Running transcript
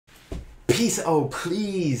Peace, oh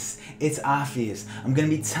please, it's obvious. I'm gonna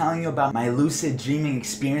be telling you about my lucid dreaming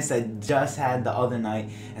experience that I just had the other night.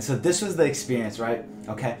 And so this was the experience, right?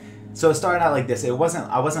 Okay, so it started out like this. I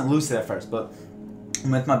wasn't lucid at first, but I'm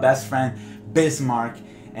with my best friend Bismarck,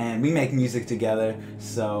 and we make music together.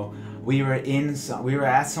 So we were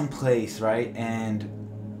at some place, right? And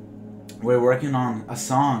we're working on a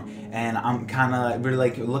song, and we're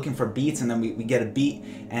like looking for beats, and then we get a beat,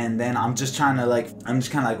 and then I'm just kind of like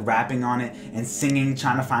rapping on it and singing,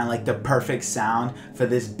 trying to find like the perfect sound for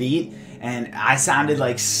this beat. And I sounded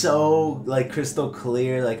like so like crystal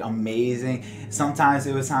clear, like amazing. Sometimes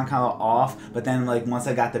it would sound kind of off, but then like once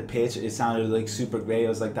I got the pitch, it sounded like super great. It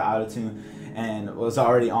was like the auto-tune and it was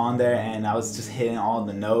already on there, and I was just hitting all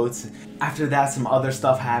the notes. After that, some other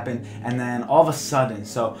stuff happened, and then all of a sudden,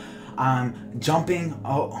 so I'm jumping.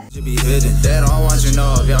 Oh, you be hidden. They don't want you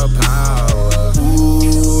know of your power.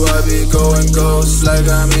 Ooh, I be going ghost like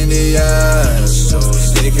I'm in the ass. So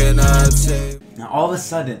they cannot take. Now all of a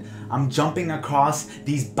sudden, I'm jumping across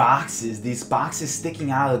these boxes sticking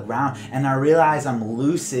out of the ground, and I realize I'm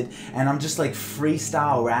lucid, and I'm just like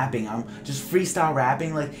freestyle rapping. I'm just freestyle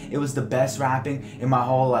rapping like it was the best rapping in my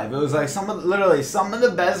whole life. It was like literally some of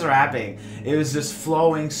the best rapping. It was just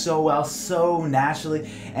flowing so well, so naturally.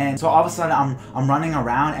 And so all of a sudden I'm running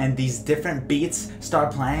around, and these different beats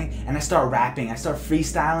start playing, and I start rapping. I start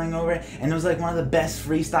freestyling over it, and it was like one of the best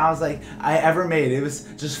freestyles like I ever made. It was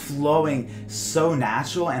just flowing so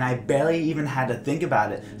natural, and I barely even had to think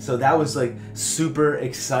about it. So that was like super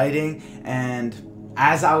exciting. And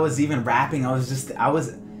as I was even rapping,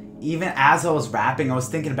 even as I was rapping, I was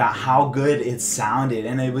thinking about how good it sounded,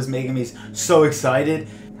 and it was making me so excited.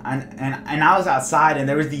 And I was outside, and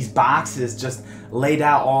there were these boxes just laid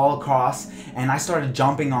out all across, and I started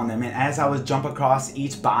jumping on them, and as I would jump across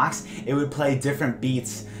each box, it would play different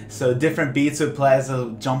beats. So different beats would play as I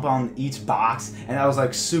would jump on each box, and that was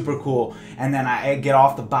like super cool. And then I get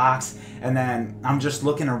off the box, and then I'm just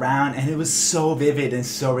looking around, and it was so vivid and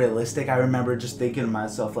so realistic. I remember just thinking to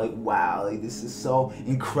myself like, wow, like this is so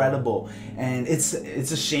incredible. And it's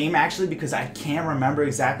a shame actually, because I can't remember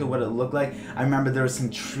exactly what it looked like. I remember there were some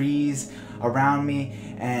trees around me,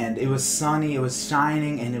 and it was sunny, it was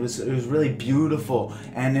shining, and it was really beautiful.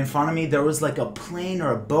 And in front of me there was like a plane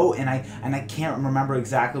or a boat, and I can't remember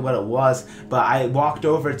exactly what it was, but I walked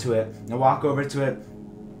over to it.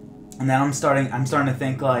 And then I'm starting to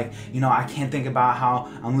think like, you know, I can't think about how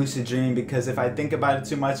I'm lucid dreaming, because if I think about it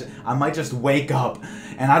too much, I might just wake up,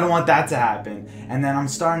 and I don't want that to happen. And then I'm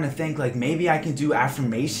starting to think like, maybe I can do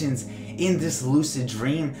affirmations in this lucid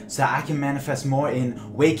dream so I can manifest more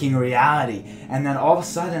in waking reality. And then all of a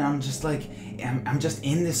sudden I'm just like, I'm just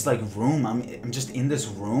in this like room. I'm just in this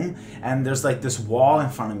room, and there's like this wall in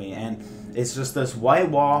front of me, and it's just this white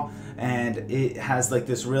wall, and it has like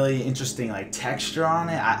this really interesting like texture on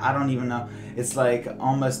it. I don't even know. It's like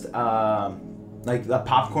almost like the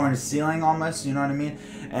popcorn ceiling almost, you know what I mean?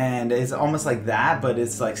 And it's almost like that, but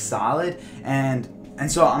it's like solid. And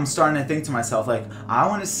so I'm starting to think to myself like, I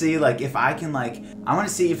want to see if I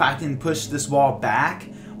can push this wall back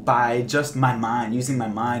by just my mind, using my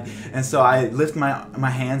mind. And so I lift my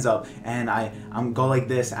hands up, and I'm go like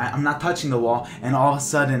this. I'm not touching the wall, and all of a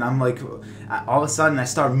sudden I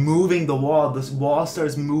start moving the wall. This wall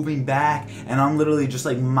starts moving back, and I'm literally just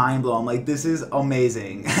like mind blown. I'm like, this is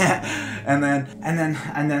amazing. and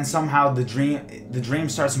then somehow the dream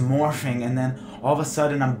starts morphing, and then all of a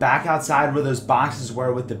sudden I'm back outside where those boxes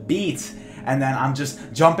were with the beats. And then I'm just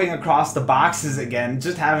jumping across the boxes again,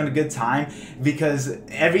 just having a good time, because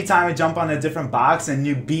every time I jump on a different box, a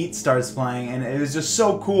new beat starts playing, and it was just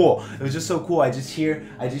so cool. It was just so cool. I just hear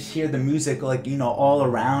the music, like, you know, all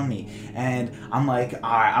around me, and I'm like, all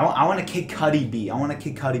right, I want a Kid Cudi beat. I want a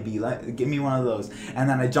Kid Cudi beat. Give me one of those. And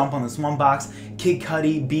then I jump on this one box, Kid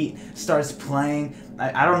Cudi beat starts playing.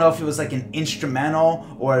 I don't know if it was like an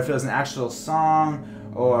instrumental or if it was an actual song,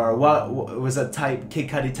 or what was a type Kid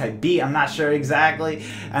Cudi type beat. I'm not sure exactly.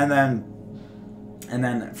 And then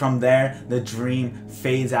from there the dream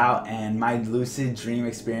fades out, and my lucid dream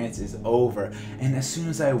experience is over. And as soon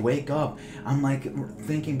as I wake up, I'm like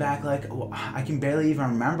thinking back, like, I can barely even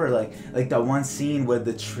remember like that one scene with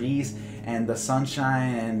the trees and the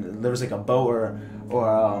sunshine, and there was like a boat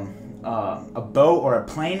or a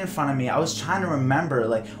plane in front of me. I was trying to remember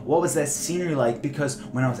like what was that scenery like, because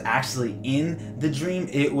when I was actually in the dream,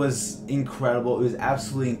 it was incredible. It was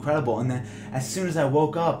absolutely incredible. And then as soon as I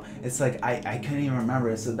woke up, it's like I couldn't even remember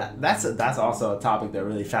it. So that's also a topic that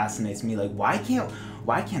really fascinates me. Like, why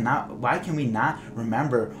can we not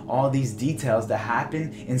remember all these details that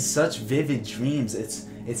happen in such vivid dreams?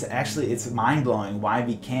 it's mind-blowing why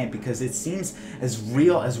we can't, because it seems as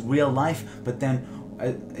real life, but then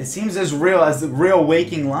it seems as real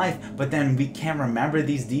waking life, but then we can't remember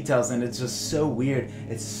these details, and it's just so weird.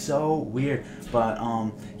 It's so weird. But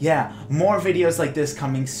yeah, more videos like this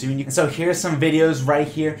coming soon. And so here's some videos right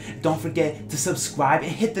here. Don't forget to subscribe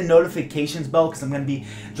and hit the notifications bell, because I'm going to be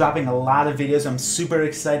dropping a lot of videos. I'm super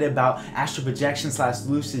excited about astral projection /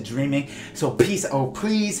 lucid dreaming. So peace. Oh,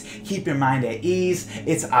 please keep your mind at ease.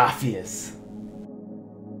 It's obvious.